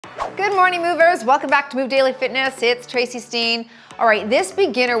Good morning, movers. Welcome back to Move Daily Fitness. It's Tracy Steen. All right, this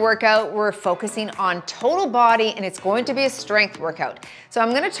beginner workout, we're focusing on total body and it's going to be a strength workout. So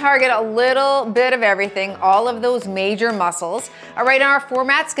I'm gonna target a little bit of everything, all of those major muscles. All right, our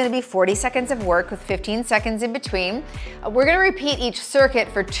format's gonna be 40 seconds of work with 15 seconds in between. We're gonna repeat each circuit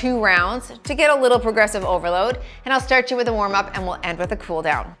for 2 rounds to get a little progressive overload. And I'll start you with a warm up and we'll end with a cool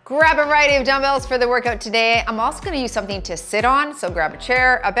down. Grab a variety of dumbbells for the workout today. I'm also gonna use something to sit on. So grab a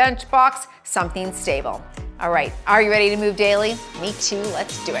chair, a bench box, something stable. All right, are you ready to move daily? Me too,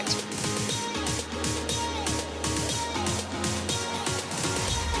 let's do it.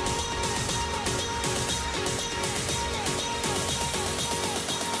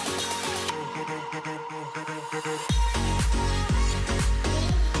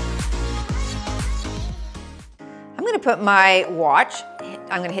 I'm gonna put my watch,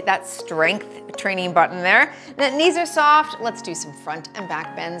 I'm gonna hit that strength training button there. The knees are soft, let's do some front and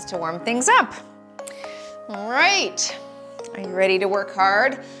back bends to warm things up. All right, are you ready to work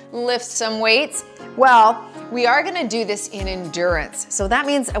hard? Lift some weights? Well, we are gonna do this in endurance. So that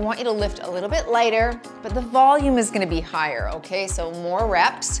means I want you to lift a little bit lighter, but the volume is gonna be higher, okay? So more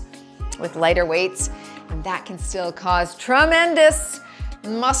reps with lighter weights, and that can still cause tremendous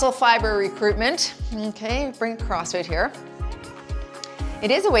muscle fiber recruitment. Okay, bring a CrossFit here. It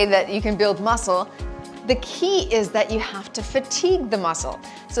is a way that you can build muscle. The key is that you have to fatigue the muscle.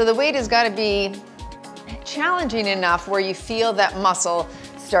 So the weight has gotta be challenging enough where you feel that muscle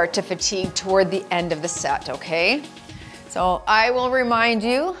start to fatigue toward the end of the set, okay? So I will remind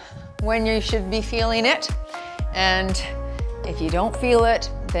you when you should be feeling it, and if you don't feel it,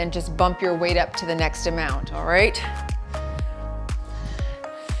 then just bump your weight up to the next amount, all right?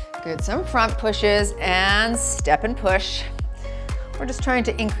 Good, some front pushes and step and push. We're just trying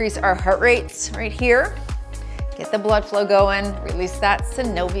to increase our heart rates right here. Get the blood flow going, release that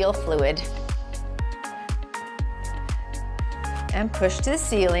synovial fluid. And push to the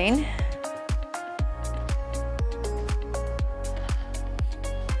ceiling.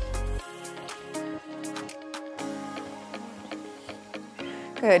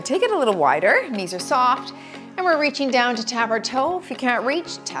 Good, take it a little wider, knees are soft, and we're reaching down to tap our toe. If you can't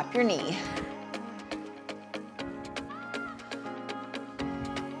reach, tap your knee.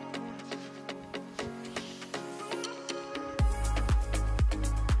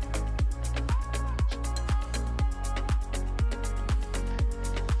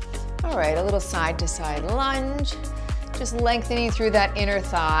 All right, a little side to side lunge, just lengthening through that inner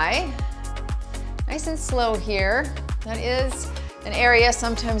thigh. Nice and slow here. That is an area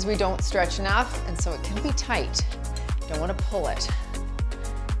sometimes we don't stretch enough, and so it can be tight. Don't want to pull it.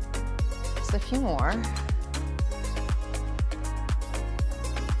 Just a few more.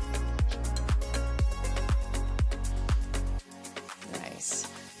 Nice.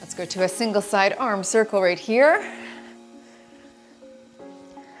 Let's go to a single side arm circle right here.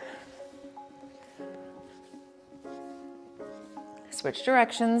 Switch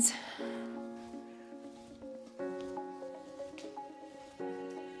directions.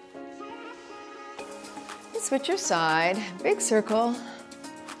 Switch your side, big circle.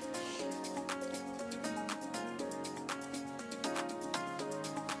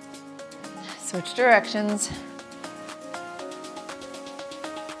 Switch directions.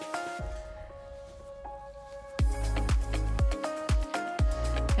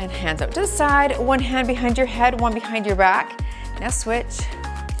 And hands out to the side, one hand behind your head, one behind your back. Now switch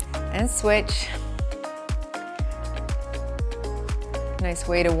and switch. Nice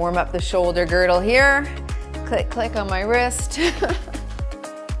way to warm up the shoulder girdle here. Click, click on my wrist.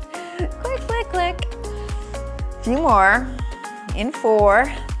 Click, click, click. A few more. In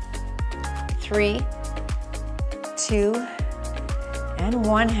 4, 3, 2, and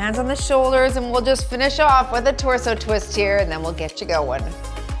 1. Hands on the shoulders, and we'll just finish off with a torso twist here, and then we'll get you going.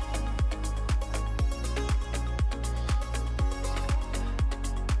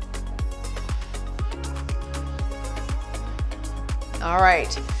 All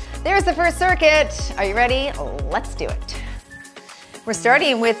right, there's the first circuit. Are you ready? Let's do it. We're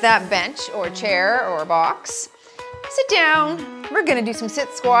starting with that bench or chair or box. Sit down. We're gonna do some sit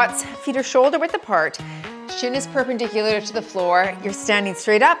squats. Feet are shoulder width apart. Chin is perpendicular to the floor. You're standing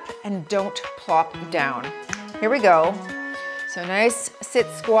straight up and don't plop down. Here we go. So nice sit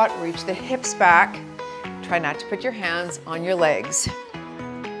squat, reach the hips back. Try not to put your hands on your legs.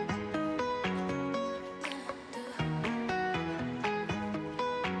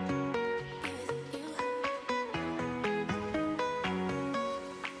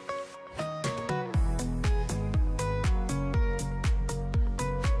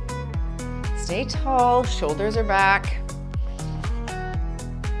 Stay tall, shoulders are back.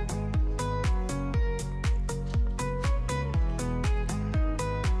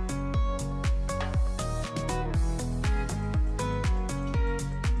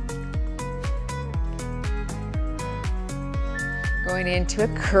 Going into a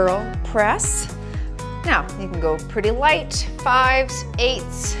curl press. Now, you can go pretty light, 5s,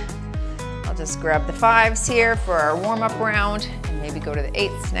 8s. I'll just grab the 5s here for our warm-up round and maybe go to the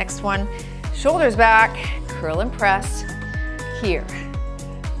 8s. Next one, shoulders back, curl and press here.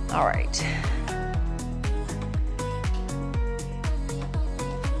 All right.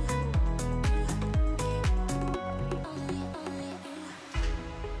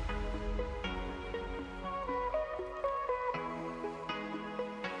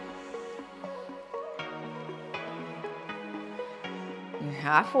 You're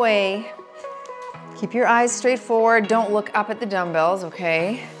halfway. Keep your eyes straight forward. Don't look up at the dumbbells,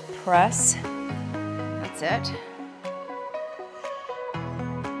 okay? Press. That's it.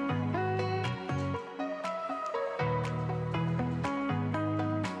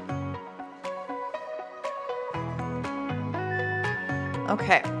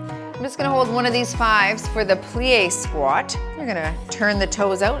 Okay, I'm just gonna hold one of these 5s for the plie squat. You're gonna turn the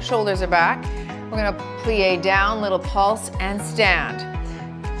toes out, shoulders are back. We're gonna plie down, little pulse, and stand.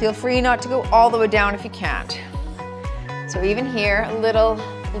 Feel free not to go all the way down if you can't. So even here, little,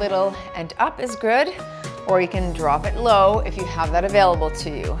 and up is good, or you can drop it low if you have that available to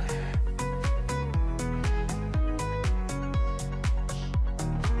you.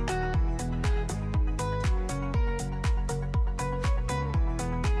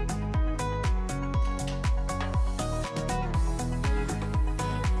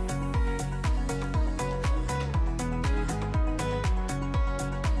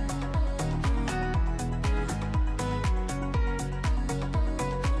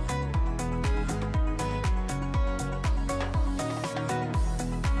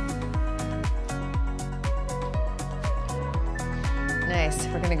 Nice,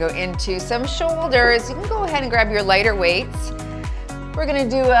 we're gonna go into some shoulders. You can go ahead and grab your lighter weights. We're gonna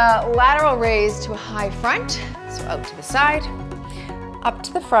do a lateral raise to a high front. So out to the side, up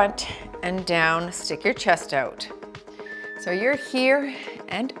to the front, and down, stick your chest out. So you're here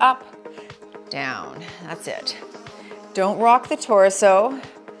and up, down, that's it. Don't rock the torso.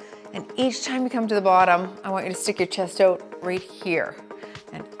 And each time you come to the bottom, I want you to stick your chest out right here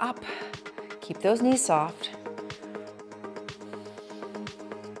and up. Keep those knees soft.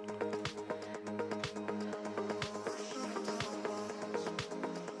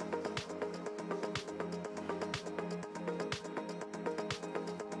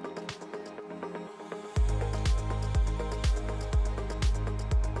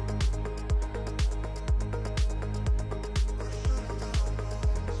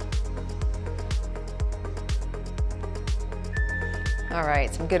 All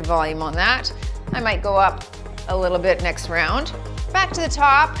right, some good volume on that. I might go up a little bit next round. Back to the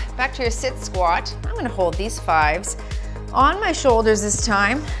top, back to your sit squat. I'm gonna hold these 5s on my shoulders this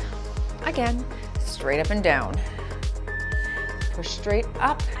time. Again, straight up and down. Push straight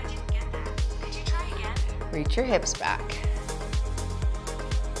up. I didn't get that. Could you try again? Reach your hips back.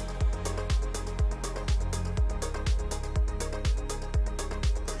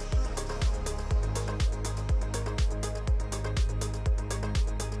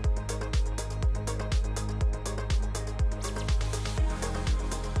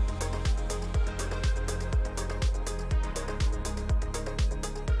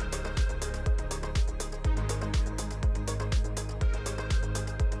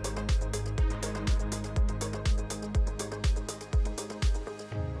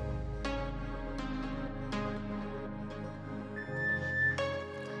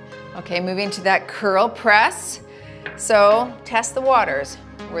 Okay, moving to that curl press. So test the waters.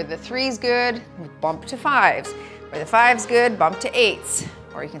 Where the 3's good, bump to 5s. Where the 5's good, bump to 8s.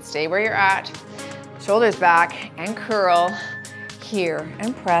 Or you can stay where you're at. Shoulders back and curl here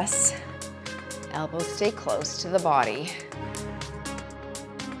and press. Elbows stay close to the body.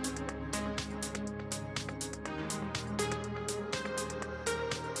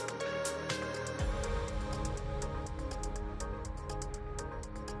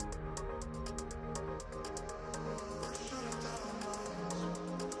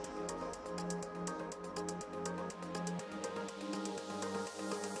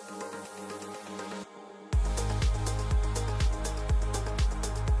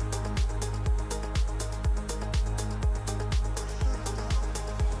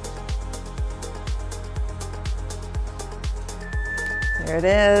 There it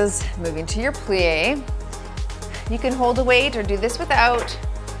is, moving to your plie. You can hold a weight or do this without.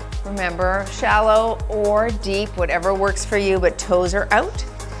 Remember, shallow or deep, whatever works for you, but toes are out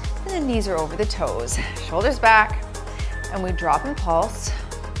and the knees are over the toes. Shoulders back, and we drop and pulse,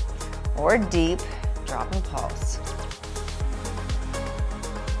 or deep, drop and pulse.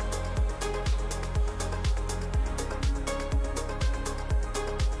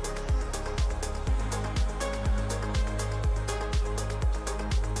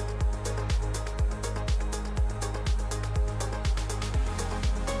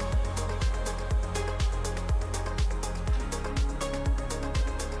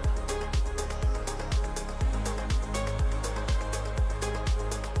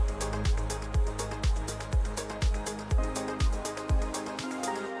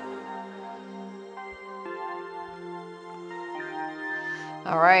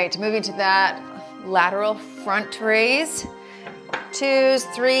 All right, moving to that lateral front raise. 2s,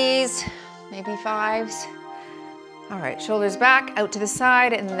 3s, maybe 5s. All right, shoulders back, out to the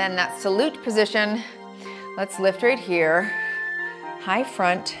side, and then that salute position. Let's lift right here. High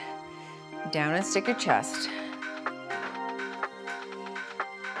front, down and stick your chest.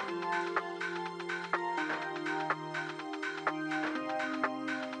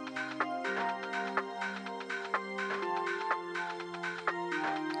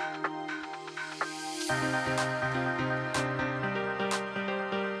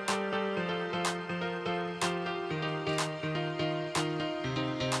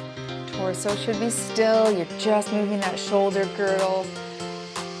 Torso should be still. You're just moving that shoulder girdle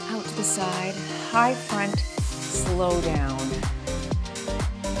out to the side. High front, slow down.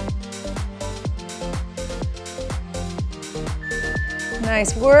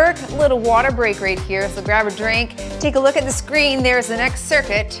 Nice work. A little water break right here. So grab a drink, take a look at the screen. There's the next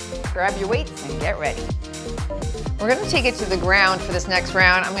circuit. Grab your weights and get ready. We're gonna take it to the ground for this next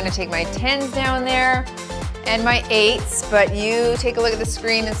round. I'm gonna take my 10s down there and my 8s, but you take a look at the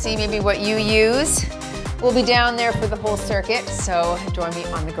screen and see maybe what you use. We'll be down there for the whole circuit, so join me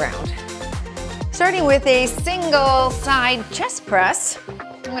on the ground. Starting with a single side chest press.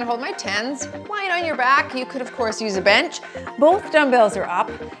 I'm gonna hold my 10s, wide on your back. You could of course use a bench. Both dumbbells are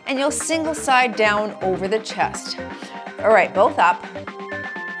up, and you'll single side down over the chest. All right, both up,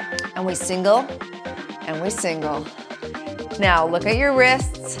 and we single, and we single. Now look at your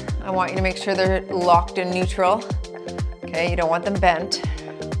wrists. I want you to make sure they're locked in neutral. Okay, you don't want them bent.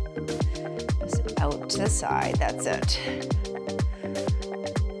 Just out to the side, that's it.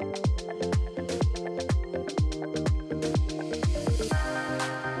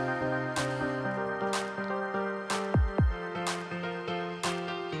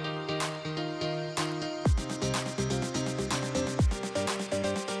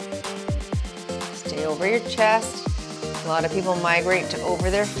 Stay over your chest. A lot of people migrate to over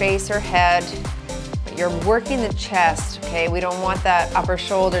their face or head, but you're working the chest, okay? We don't want that upper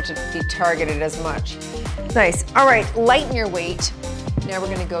shoulder to be targeted as much. Nice. All right, lighten your weight. Now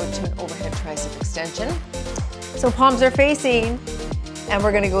we're gonna go to an overhead tricep extension. So palms are facing, and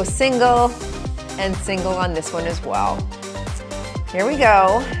we're gonna go single and single on this one as well. Here we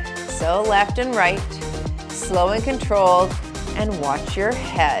go. So left and right, slow and controlled, and watch your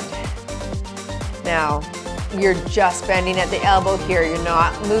head. Now, you're just bending at the elbow here. You're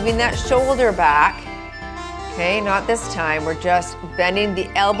not moving that shoulder back. Okay, not this time. We're just bending. The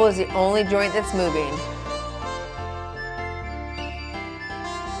elbow is the only joint that's moving.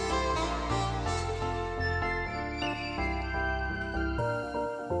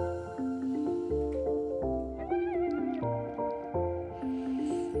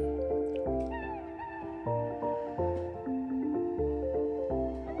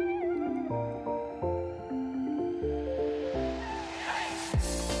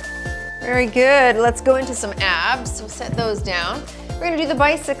 Very good. Let's go into some abs. So set those down. We're gonna do the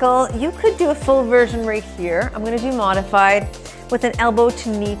bicycle. You could do a full version right here. I'm gonna do modified with an elbow to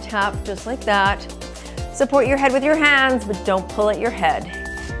knee tap, just like that. Support your head with your hands, but don't pull at your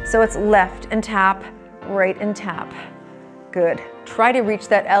head. So it's left and tap, right and tap. Good. Try to reach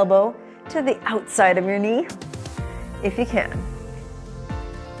that elbow to the outside of your knee, if you can.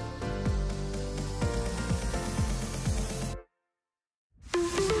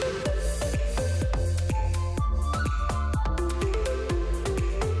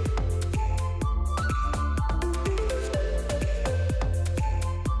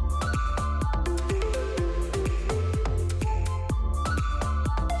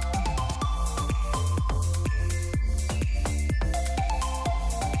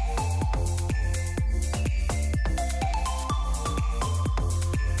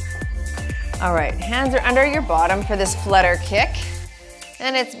 All right, hands are under your bottom for this flutter kick.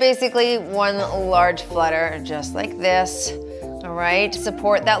 And it's basically one large flutter, just like this. All right,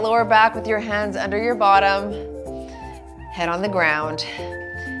 support that lower back with your hands under your bottom, head on the ground,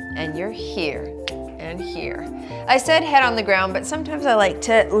 and you're here and here. I said head on the ground, but sometimes I like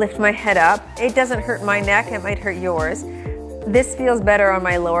to lift my head up. It doesn't hurt my neck, it might hurt yours. This feels better on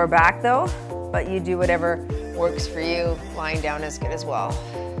my lower back though, but you do whatever works for you. Lying down is good as well.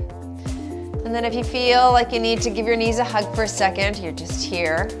 And then if you feel like you need to give your knees a hug for a second, you're just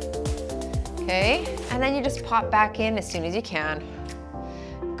here, okay? And then you just pop back in as soon as you can.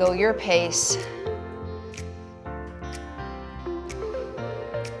 Go your pace.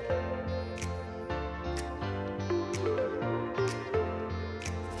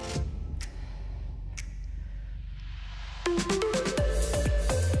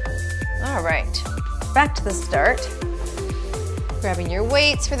 All right, back to the start. Grabbing your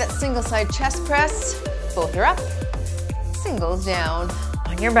weights for that single side chest press. Both are up, singles down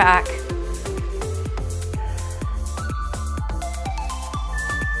on your back.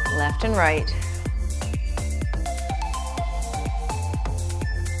 Left and right.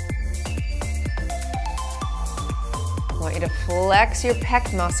 I want you to flex your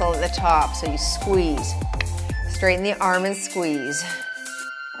pec muscle at the top, so you squeeze. Straighten the arm and squeeze.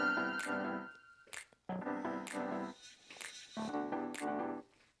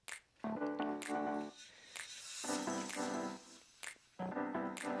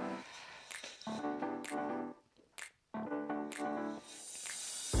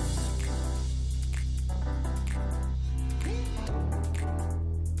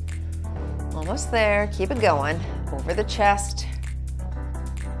 Almost there, keep it going. Over the chest.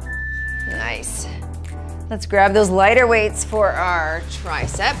 Nice. Let's grab those lighter weights for our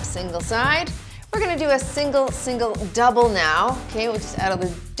tricep, single side. We're gonna do a single, double now. Okay, we'll just add a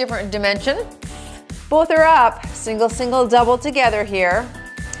different dimension. Both are up, single, double together here.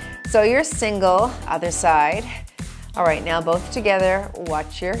 So you're single, other side. All right, now both together,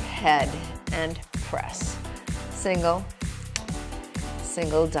 watch your head and press. Single,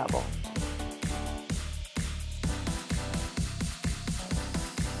 double.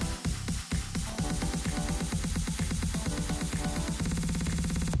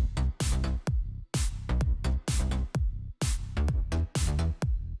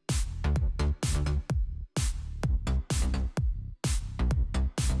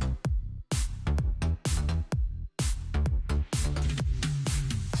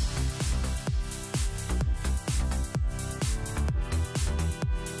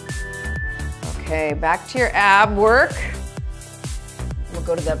 Okay, back to your ab work. We'll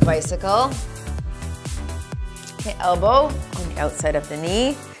go to the bicycle. Okay, elbow on the outside of the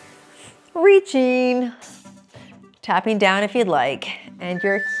knee. Reaching, tapping down if you'd like, and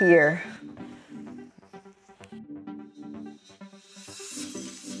you're here.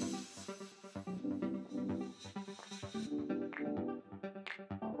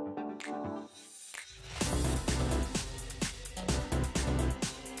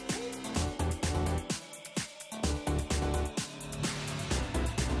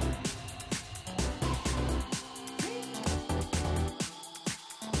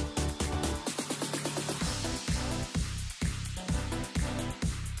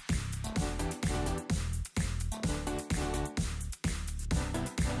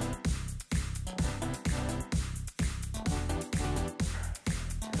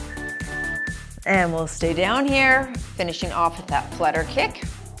 And we'll stay down here, finishing off with that flutter kick.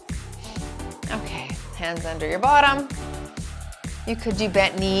 Okay, hands under your bottom. You could do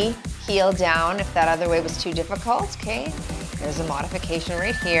bent knee, heel down if that other way was too difficult, okay? There's a modification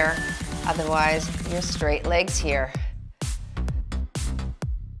right here. Otherwise, your straight legs here.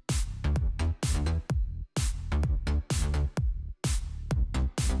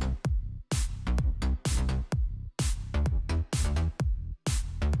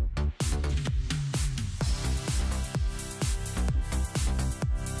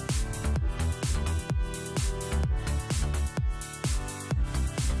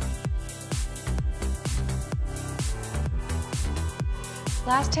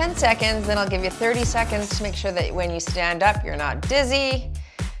 Last 10 seconds, then I'll give you 30 seconds to make sure that when you stand up, you're not dizzy.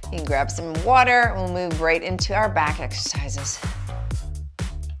 You can grab some water, and we'll move right into our back exercises.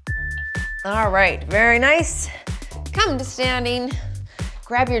 All right, very nice. Come to standing.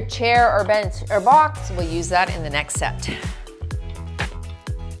 Grab your chair or bench or box. We'll use that in the next set.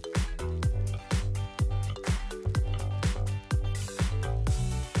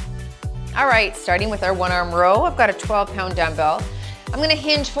 All right, starting with our one arm row, I've got a 12-pound dumbbell. I'm gonna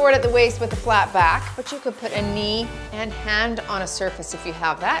hinge forward at the waist with a flat back, but you could put a knee and hand on a surface if you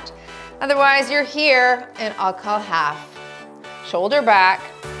have that. Otherwise, you're here, and I'll call half. Shoulder back,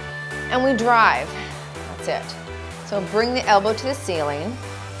 and we drive. That's it. So bring the elbow to the ceiling.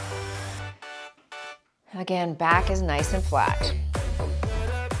 Again, back is nice and flat.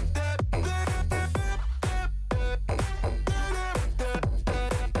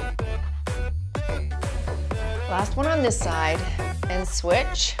 Last one on this side, and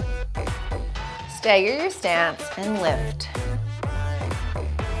switch. Stagger your stance and lift.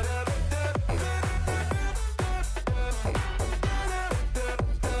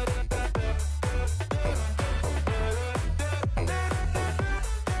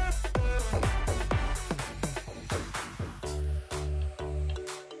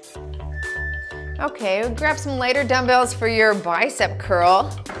 Okay, we'll grab some lighter dumbbells for your bicep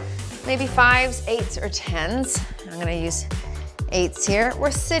curl. Maybe 5s, 8s, or 10s. I'm gonna use 8s here.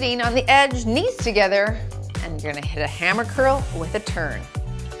 We're sitting on the edge, knees together, and you're gonna hit a hammer curl with a turn.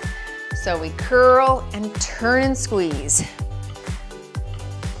 So we curl and turn and squeeze.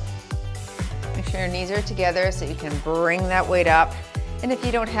 Make sure your knees are together so you can bring that weight up. And if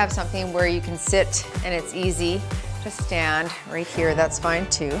you don't have something where you can sit and it's easy, just stand right here, that's fine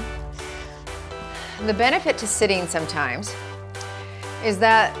too. The benefit to sitting sometimes is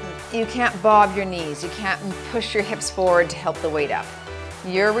that you can't bob your knees, you can't push your hips forward to help the weight up.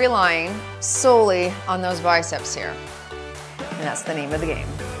 You're relying solely on those biceps here. And that's the name of the game.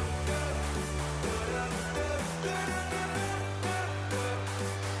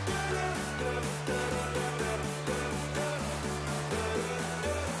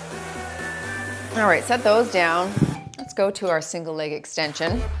 All right, set those down. Let's go to our single leg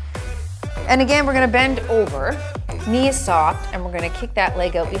extension. And again, we're gonna bend over, knee is soft, and we're gonna kick that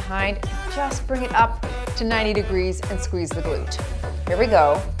leg out behind, just bring it up to 90 degrees and squeeze the glute. Here we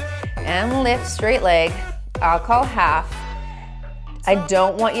go. And lift, straight leg. I'll call half. I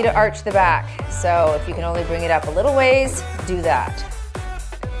don't want you to arch the back, so if you can only bring it up a little ways, do that.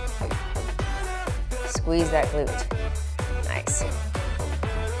 Squeeze that glute. Nice.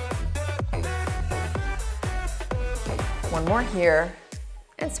 One more here,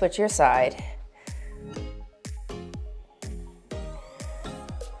 and switch your side.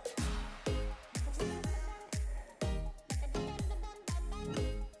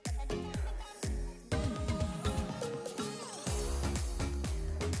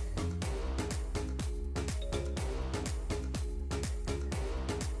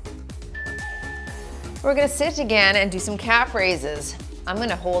 We're gonna sit again and do some calf raises. I'm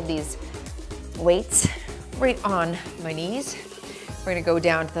gonna hold these weights right on my knees. We're gonna go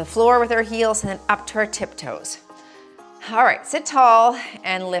down to the floor with our heels and then up to our tiptoes. All right, sit tall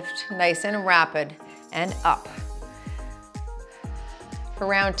and lift nice and rapid and up. For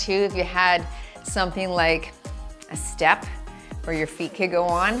round two, if you had something like a step where your feet could go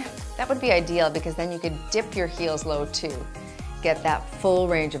on, that would be ideal because then you could dip your heels low too. Get that full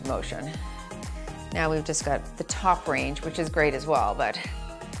range of motion. Now we've just got the top range, which is great as well, but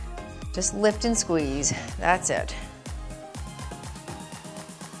just lift and squeeze, that's it.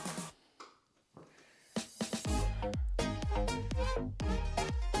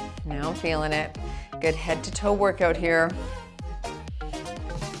 Now I'm feeling it. Good head to toe workout here.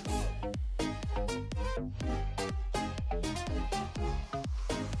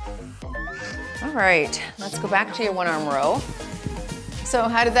 All right, let's go back to your one arm row. So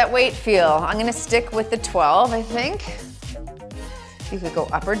how did that weight feel? I'm gonna stick with the 12, I think. You could go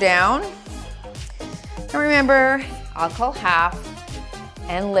up or down. And remember, I'll call half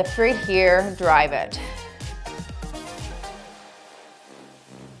and lift right here, drive it.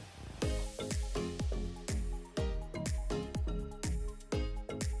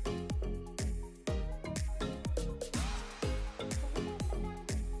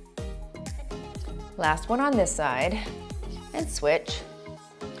 Last one on this side, and switch.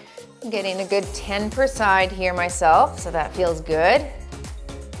 I'm getting a good 10 per side here myself, so that feels good.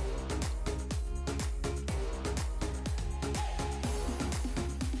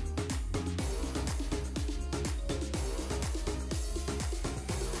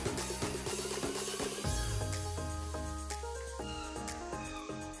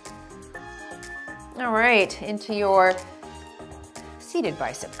 All right, into your seated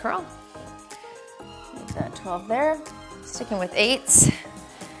bicep curl. Leave that 12 there. Sticking with 8s.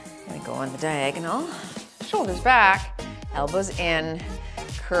 Gonna go on the diagonal. Shoulders back, elbows in,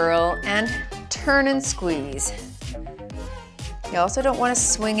 curl and turn and squeeze. You also don't want to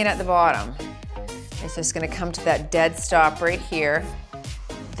swing it at the bottom. It's just gonna come to that dead stop right here.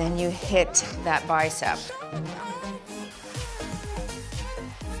 Then you hit that bicep.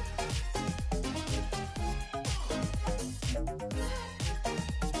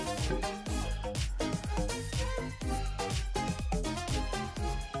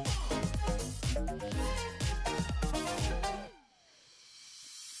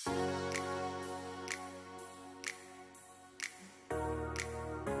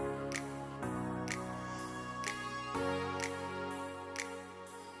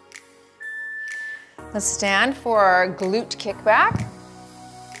 Let's stand for our glute kickback.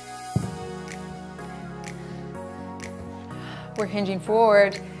 We're hinging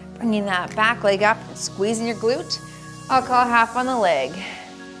forward, bringing that back leg up, and squeezing your glute. I'll call half on the leg.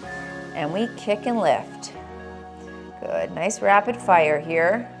 And we kick and lift. Good, nice rapid fire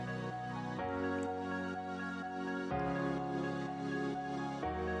here.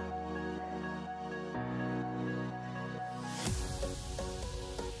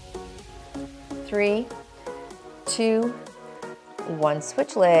 Three, 2, 1,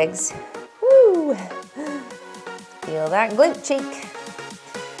 switch legs. Woo! Feel that glute cheek.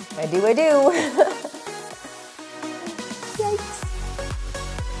 I do, I do. Yikes.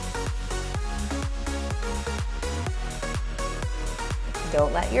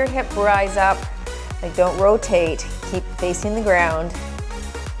 Don't let your hip rise up. Like, don't rotate. Keep facing the ground.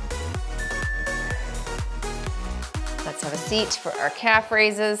 Let's have a seat for our calf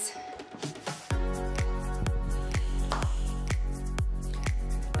raises.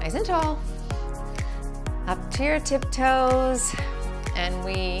 Nice and tall. Up to your tiptoes, and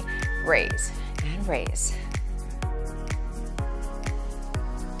we raise and raise.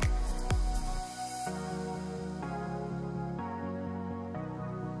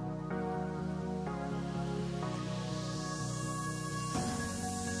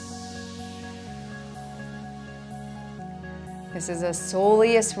 This is a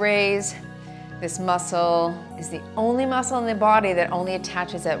soleus raise. This muscle is the only muscle in the body that only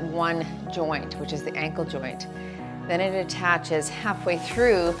attaches at one joint, which is the ankle joint. Then it attaches halfway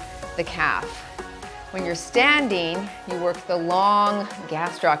through the calf. When you're standing, you work the long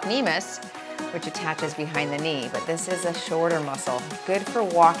gastrocnemius, which attaches behind the knee, but this is a shorter muscle, good for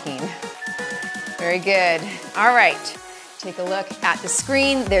walking. Very good. All right, take a look at the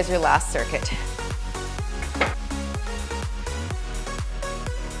screen. There's your last circuit.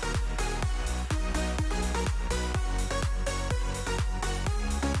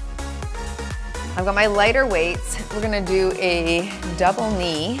 I've got my lighter weights. We're gonna do a double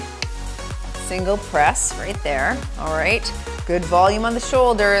knee, single press right there, all right? Good volume on the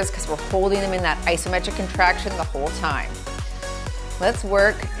shoulders because we're holding them in that isometric contraction the whole time. Let's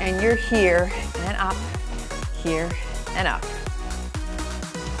work, and you're here and up, here and up.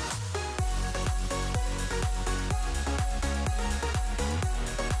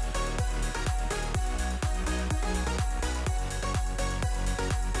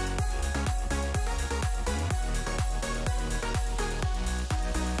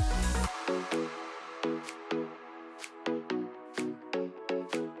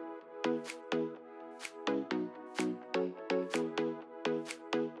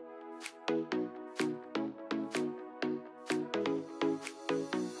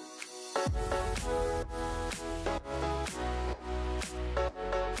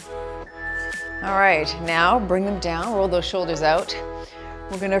 All right, now bring them down, roll those shoulders out.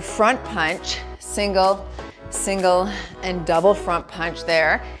 We're gonna front punch, single, single, and double front punch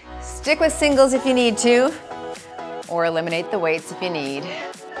there. Stick with singles if you need to, or eliminate the weights if you need.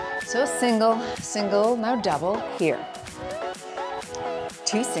 So single, single, now double, here.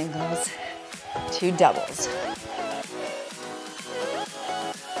 2 singles, 2 doubles.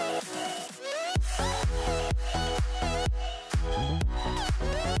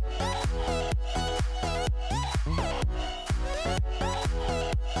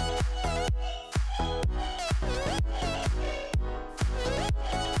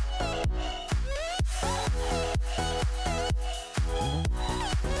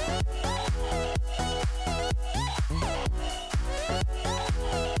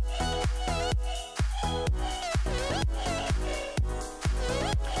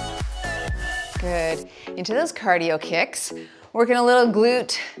 Good. Into those cardio kicks. Working a little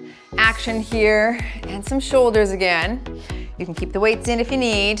glute action here and some shoulders again. You can keep the weights in if you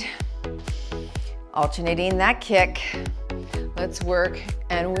need. Alternating that kick. Let's work,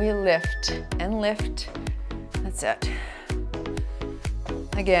 and we lift and lift. That's it.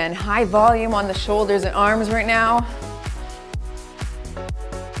 Again, high volume on the shoulders and arms right now.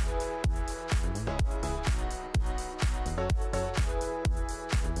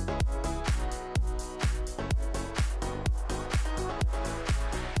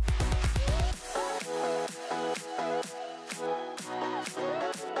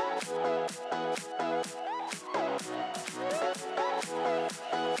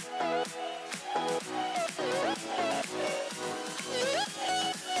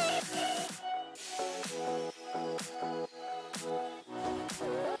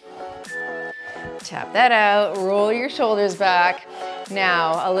 Tap that out, roll your shoulders back.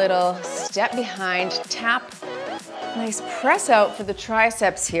 Now a little step behind, tap, nice press out for the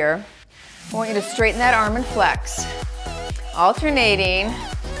triceps here. I want you to straighten that arm and flex. Alternating,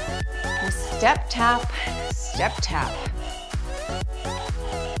 step tap, step tap.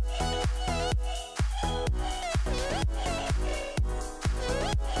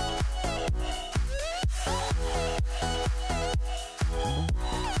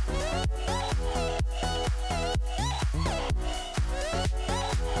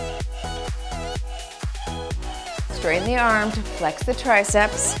 Straighten the arm to flex the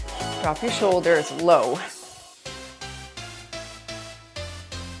triceps. Drop your shoulders low.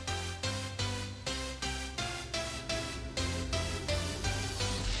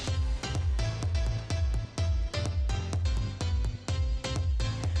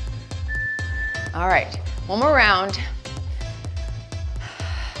 All right, one more round.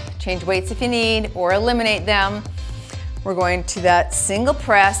 Change weights if you need or eliminate them. We're going to that single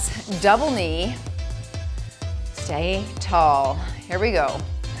press, double knee. Stay tall. Here we go.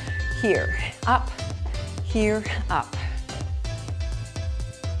 Here, up, here, up.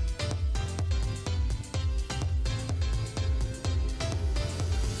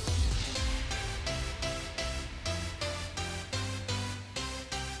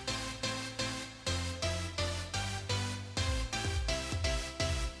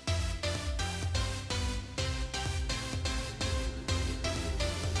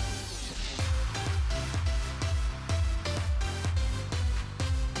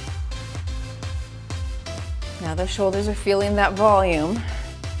 Now the shoulders are feeling that volume.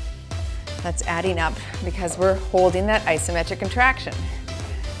 That's adding up because we're holding that isometric contraction.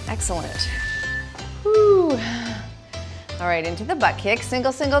 Excellent. Whew. All right, into the butt kick.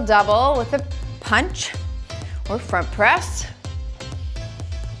 Single, single, double with a punch or front press.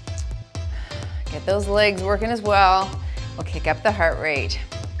 Get those legs working as well. We'll kick up the heart rate.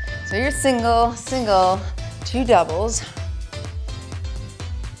 So your single, single, 2 doubles.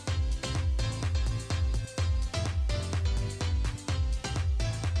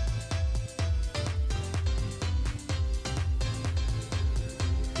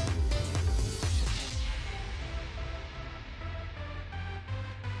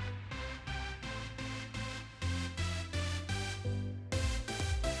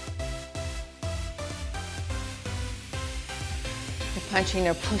 Punching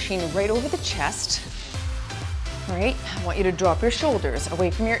or pushing right over the chest. All right, I want you to drop your shoulders away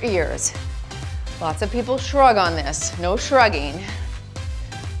from your ears. Lots of people shrug on this. No shrugging.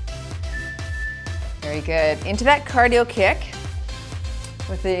 Very good. Into that cardio kick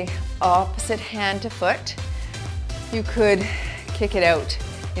with the opposite hand to foot. You could kick it out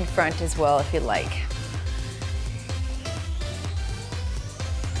in front as well if you'd like.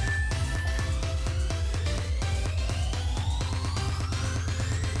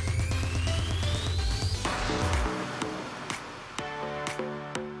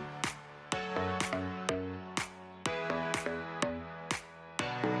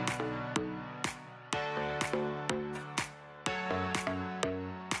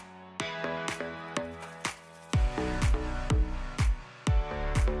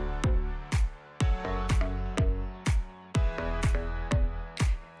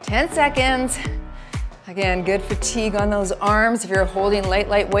 Ten seconds. Again, good fatigue on those arms. If you're holding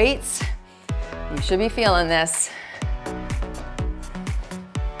light weights, you should be feeling this.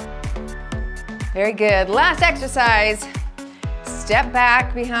 Very good. Last exercise. Step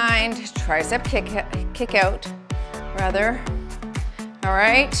back behind, tricep kick out, rather. All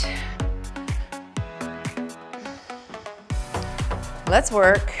right. Let's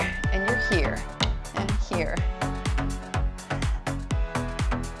work, and you're here, and here.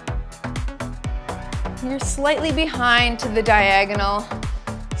 You're slightly behind to the diagonal,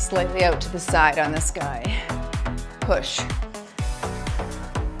 slightly out to the side on this guy. Push.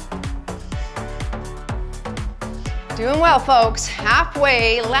 Doing well, folks.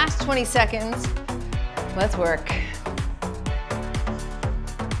 Halfway, last 20 seconds. Let's work.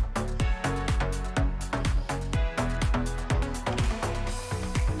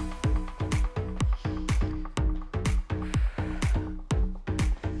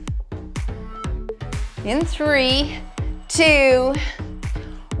 In 3, 2,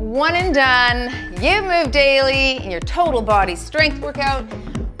 1 and done. You move daily in your total body strength workout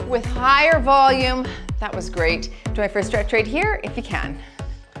with higher volume. That was great. Do my first stretch right here if you can.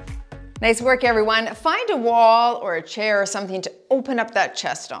 Nice work, everyone. Find a wall or a chair or something to open up that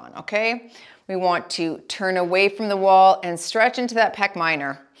chest on, okay? We want to turn away from the wall and stretch into that pec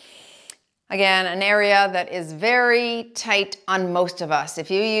minor. Again, an area that is very tight on most of us.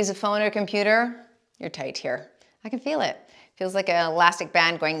 If you use a phone or computer, you're tight here. I can feel it. Feels like an elastic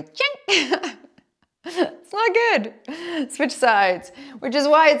band going ching. It's not good. Switch sides, which is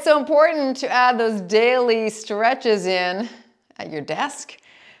why it's so important to add those daily stretches in at your desk.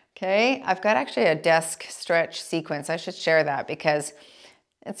 Okay, I've got actually a desk stretch sequence. I should share that because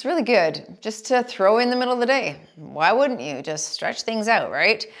it's really good just to throw in the middle of the day. Why wouldn't you just stretch things out,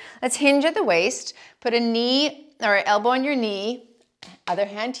 right? Let's hinge at the waist. Put a knee or elbow on your knee. Other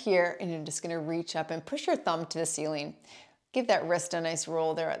hand here, and you're just gonna reach up and push your thumb to the ceiling. Give that wrist a nice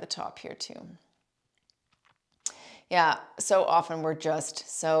roll there at the top here too. Yeah, so often we're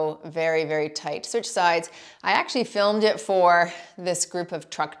just so very, very tight. Switch sides. I actually filmed it for this group of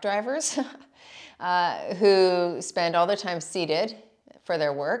truck drivers who spend all their time seated for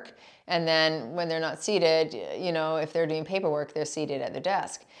their work. And then when they're not seated, you know, if they're doing paperwork, they're seated at their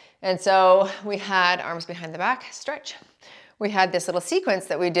desk. And so we had arms behind the back, stretch. We had this little sequence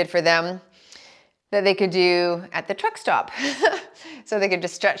that we did for them that they could do at the truck stop. So they could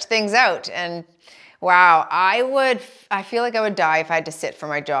just stretch things out. And wow, I feel like I would die if I had to sit for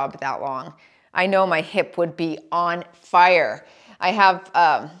my job that long. I know my hip would be on fire. I have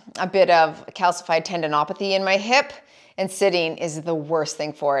a bit of calcified tendinopathy in my hip, and sitting is the worst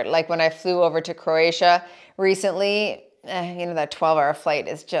thing for it. Like when I flew over to Croatia recently, you know, that 12-hour flight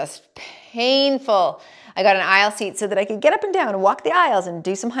is just painful. I got an aisle seat so that I could get up and down and walk the aisles and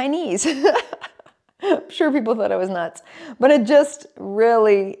do some high knees. I'm sure people thought I was nuts, but I just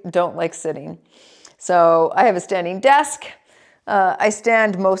really don't like sitting. So I have a standing desk. I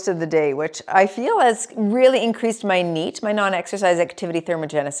stand most of the day, which I feel has really increased my NEAT, my non-exercise activity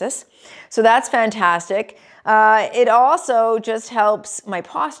thermogenesis. So that's fantastic. It also just helps my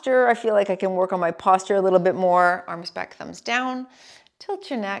posture. I feel like I can work on my posture a little bit more. Arms back, thumbs down, tilt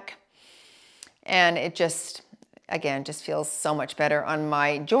your neck. And it just, again, just feels so much better on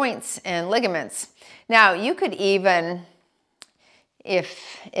my joints and ligaments. Now, you could even,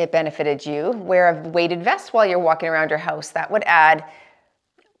 if it benefited you, wear a weighted vest while you're walking around your house. That would add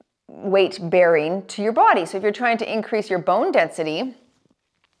weight bearing to your body. So if you're trying to increase your bone density,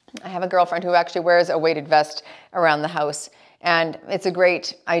 I have a girlfriend who actually wears a weighted vest around the house, and it's a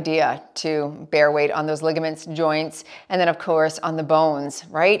great idea to bear weight on those ligaments, joints, and then of course on the bones,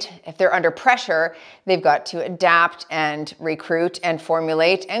 right? If they're under pressure, they've got to adapt and recruit and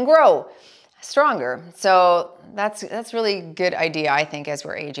formulate and grow stronger. So that's really good idea, I think, as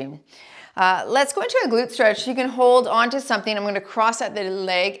we're aging. Let's go into a glute stretch. You can hold onto something. I'm going to cross out the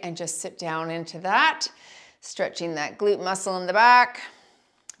leg and just sit down into that, stretching that glute muscle in the back.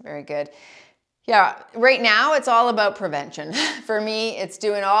 Very good. Yeah, right now it's all about prevention. For me, it's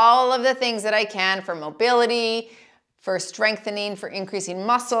doing all of the things that I can for mobility, for strengthening, for increasing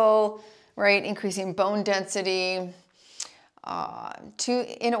muscle, right? Increasing bone density,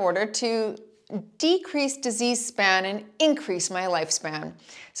 in order to decrease disease span and increase my lifespan,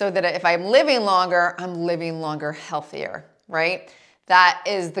 so that if I'm living longer healthier, right? That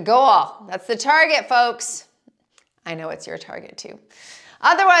is the goal. That's the target, folks. I know it's your target too.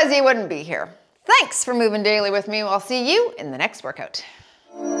 Otherwise, you wouldn't be here. Thanks for moving daily with me. I'll see you in the next workout.